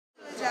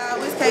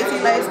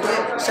KT Lace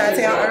with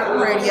CHITOWN Urban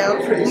Radio.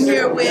 I'm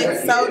here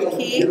with Soldier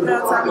Kid, you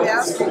know what I'm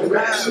talking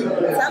about.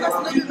 Tell us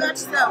a little bit about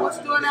yourself. What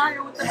you doing out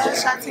here with the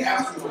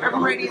CHITOWN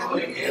Urban Radio?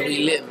 Yeah,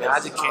 we lit, man. I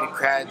just came to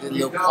crash this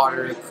little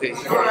party real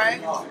quick.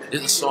 Alright.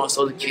 This is showing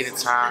Soldier Kid in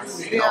time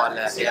and all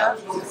that. Yeah.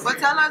 Well,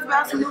 tell us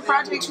about some new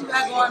projects you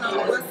got going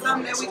on. What's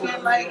something that we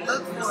can like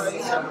look for? You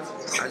know?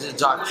 I just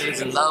dropped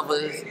Killers and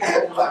Lovers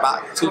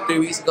about 2-3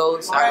 weeks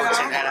ago, so I go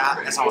check that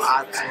out. That's on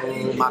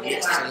iTunes, my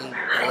mixtape,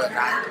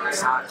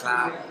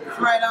 SoundCloud.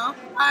 Right on.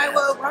 Alright,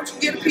 well, why don't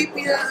you give the people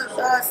your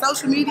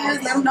social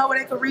medias, let them know where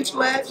they can reach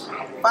you at. You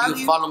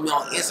can follow me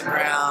on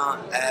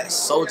Instagram at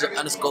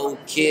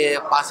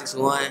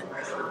soldier_kid561.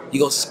 You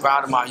go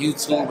subscribe to my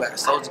YouTube at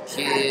Soldier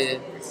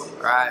Kid.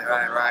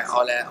 Right.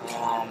 All that.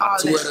 My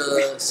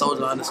Twitter,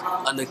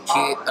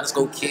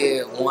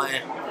 soldier_kid1.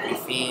 You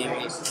feel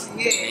me?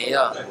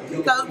 Yeah.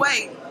 So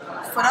wait,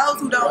 for those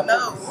who don't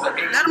know,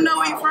 let them know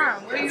where you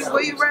from.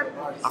 Where you repping?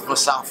 I'm from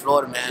South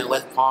Florida, man.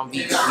 West Palm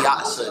Beach. We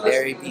out to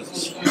Derry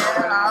Beach.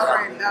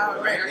 Alright.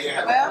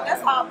 Well,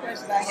 that's all the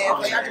questions I have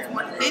for you. I just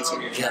wanted to hit you.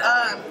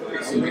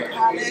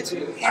 I'll let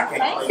you. And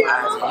thank you.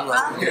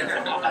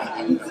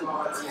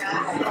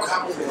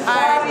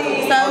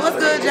 Alright, so what's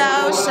good,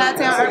 y'all?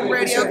 CHITOWN Urban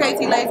Radio,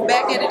 KT Lace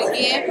back at it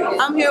again.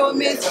 I'm here with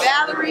Miss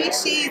Valerie.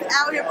 She's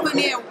out here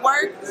putting in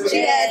work. She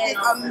has this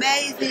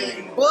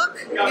amazing book.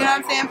 You know what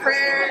I'm saying?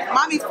 Prayers.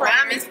 Mommy's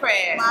Prayers.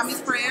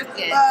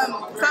 Yes.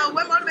 So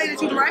what motivated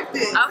you to write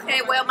this?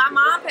 Okay, well, my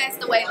mom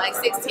passed away like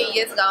 16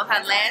 years ago.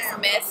 Her last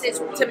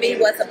message to me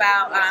was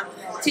about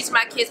teaching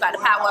my kids about the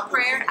power of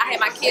prayer. I had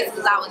my kids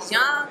since I was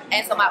young,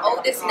 and so my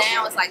oldest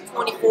now is like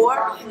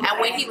 24, and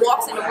when he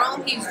walks in the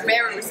room, he's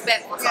very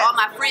respectful. So all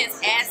my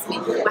friends ask me,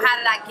 well, how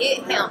did I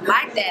get him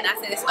like that? And I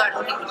said it started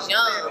when he was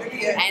young.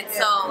 And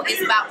so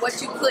it's about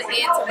what you put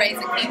in to raise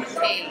a kingdom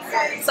king.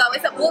 So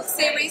it's a book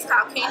series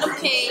called Kingdom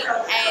King,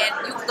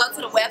 and you can go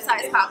to the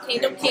website. It's called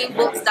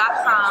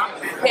KingdomKingBooks.com.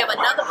 We have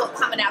another book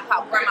coming out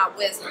called Grandma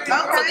Wisdom.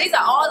 So these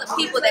are all the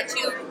people that's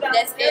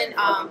been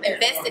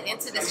invested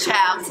into this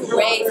child to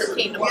raise a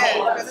kingdom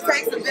king. Because it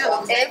takes a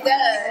village. It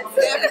does.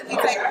 Definitely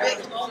takes a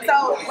village.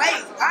 So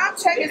wait, I'm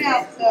checking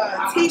out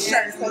the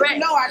t-shirts because you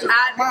know I just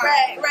bought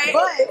mine. Right.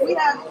 But we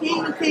have the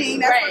Kingdom King,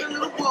 that's for the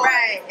little boy.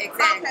 Right,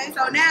 exactly. Okay,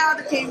 so now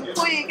the Kingdom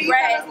Queen. Can you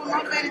tell us what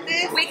motivated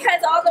this?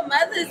 Because all the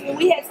mothers, when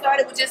we had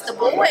started with just the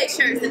boy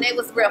shirts and they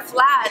was real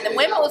fly, and the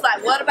women was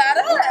like, what about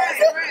us?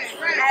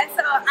 Right. And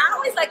so I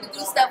always like to do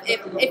stuff if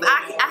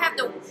I have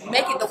to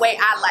make it the way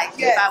I like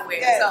it if I wear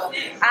it. So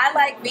I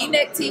like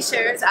V-neck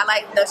t-shirts. I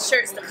like the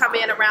shirts to come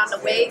in around the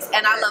waist,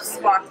 and I love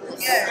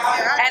sparkles. And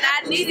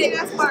I needed,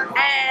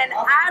 and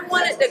I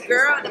wanted the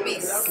girl to be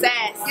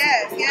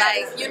sassy.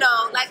 Like, you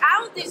know, like I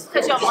don't think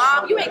because your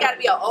mom, you ain't got to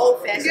be an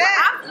old fashioned.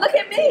 Look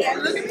at me.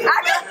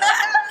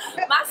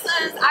 My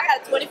sons, I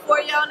got a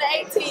 24-year-old and an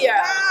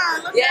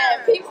 18-year-old.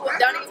 People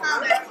don't even.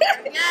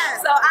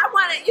 So I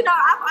wanted, you know,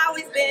 I've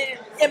always been,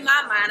 in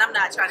my mind, I'm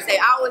not trying to say,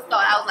 I always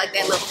thought I was like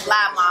that little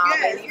fly mom.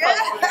 And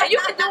you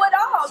can do it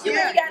all. You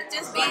really got to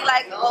just be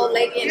like an old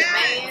lady and a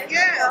man. So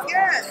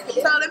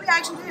let me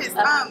ask you this.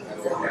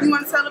 You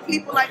want to tell the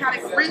people like how they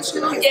can reach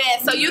you?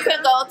 So you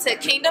can go to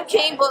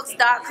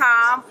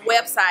KingdomKingBooks.com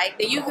website.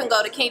 Then you can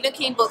go to Kingdom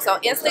King Books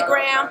on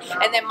Instagram,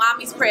 and then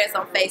Mommy's Prayers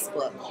on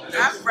Facebook. All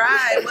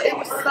right. Well, it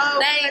was so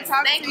good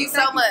talking Thank to you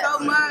so much. All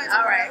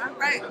right.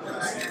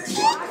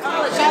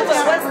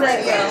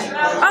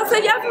 Oh, so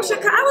y'all from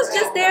Chicago? I was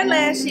just there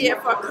last year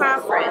for a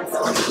conference.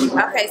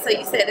 Okay, so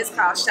you said it's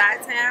called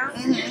CHITOWN?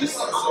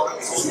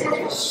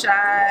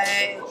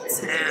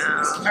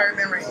 CHITOWN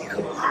Urban Radio.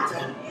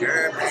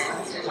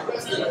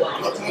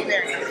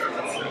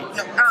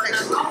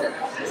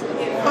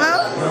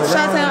 Well,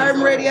 CHITOWN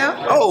Urban Radio.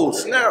 Oh,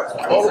 snap.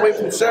 All the way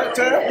from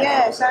CHITOWN?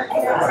 Yeah,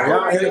 CHITOWN.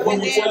 Y'all had one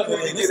with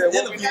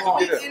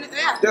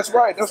That's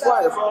right. It's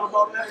all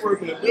about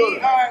networking and building.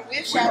 We are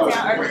with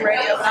CHITOWN Urban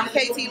Radio. I'm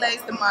KT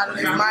Lace, the model.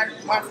 It's my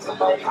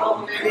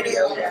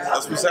video.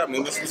 That's what's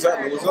happening.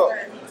 What's up?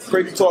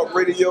 Crazy Talk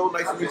Radio.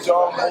 Nice to meet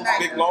y'all.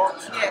 Big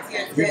launch.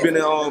 We've been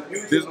in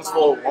business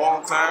for a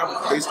long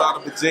time. Based out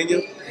of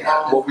Virginia.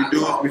 What we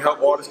do is we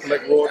help artists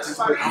collect royalties,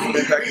 put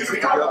packages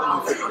together, we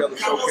put together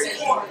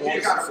showcases and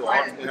performances so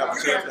artists can have a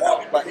chance to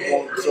have a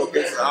platform to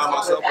showcase. I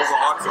myself as an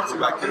artist, I'm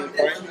Black King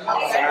Frank,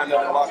 signed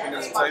up Lock in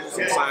Entertainment,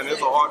 so I'm signed as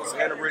an artist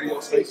and a radio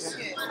station.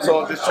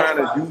 So I'm just trying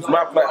to use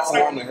my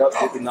platform to help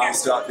get the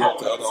knowledge out there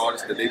to other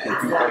artists that they can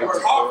do things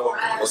as well,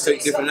 or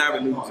take different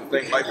avenues and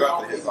think like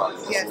after hip hop.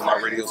 That's what my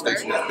radio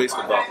station is based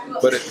about.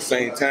 But at the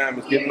same time,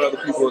 it's giving other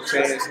people a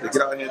chance to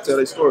get out here and tell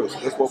their stories.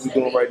 That's what we're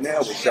doing right now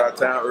with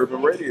CHITOWN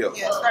Urban Radio.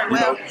 Well, I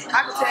can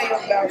tell you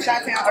about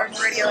CHITOWN Urban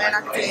Radio, and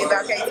I can tell you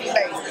about KT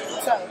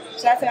Lace. So,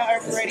 CHITOWN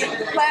Urban Radio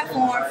is a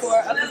platform for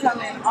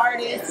up-and-coming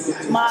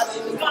artists, models,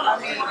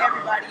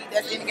 everybody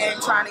that's in the game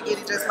trying to get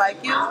it just like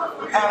you.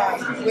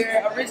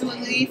 We're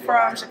originally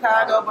from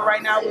Chicago, but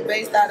right now we're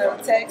based out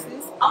of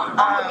Texas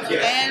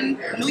and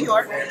New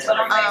York.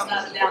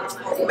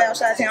 About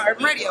CHITOWN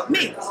Urban Radio.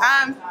 Me,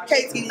 I'm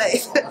KT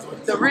Lace,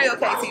 the real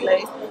KT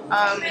Lace.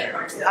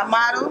 I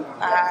model,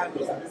 I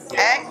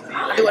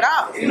act, do it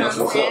all. You know what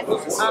I'm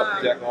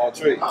saying? Jack of all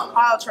trades.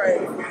 All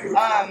trades.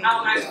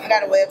 I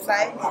got a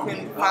website. You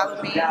can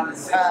follow me.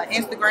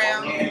 Instagram,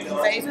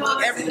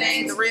 Facebook,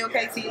 everything. The Real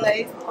KT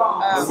Lace.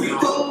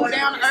 Cool,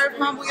 down to earth,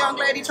 humble young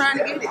lady trying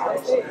to get it.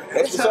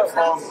 That's what's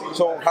up.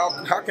 So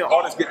how can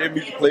artists get their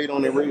music played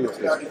on their radio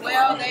station?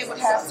 Well, they would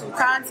have to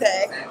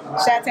contact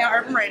CHITOWN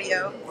Urban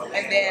Radio,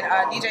 and then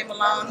DJ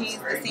Malone, he's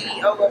the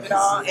CEO of it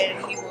all,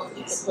 and he will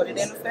put it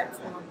in effect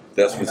for them.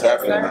 That's what's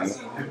happening, man.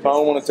 I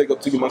don't want to take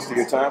up too much of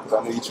your time because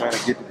I know you're trying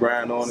to get the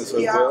grind on this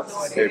as well.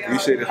 I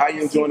appreciate it. How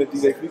you enjoying the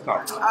DJ Fleet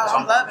conference?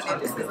 I'm loving it.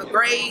 This is a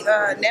great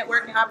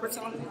networking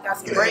opportunity. Got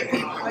some great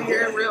people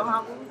here, real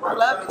humble. I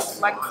love it.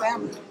 It's like a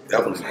family.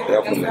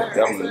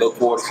 Definitely. Look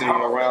forward to seeing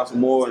you around some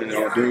more and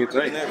doing your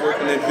thing.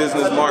 Networking and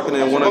business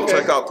marketing. And want to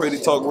check out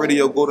Crazy Talk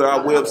Radio, go to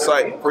our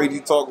website,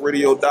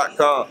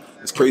 crazytalkradio.com.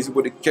 It's crazy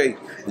with a K.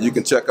 And you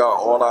can check out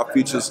all our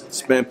features,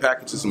 spend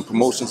packages, and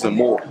promotions and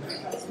more.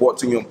 Brought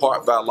to you in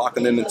part by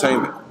Lockin'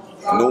 Entertainment.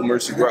 No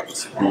Mercy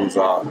Records, who's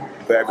our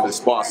fabulous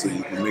sponsor.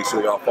 You can make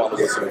sure y'all follow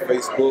us on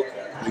Facebook.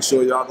 Make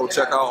sure y'all go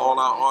check out all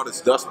our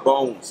artists, Dust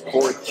Bones,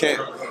 Corey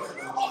Kent,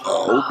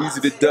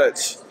 Obeezy the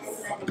Dutch,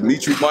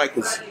 Dimitri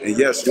Michaels, and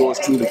yes, yours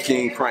truly,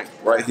 King Crank,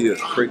 right here,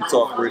 Crazy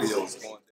Talk Radio.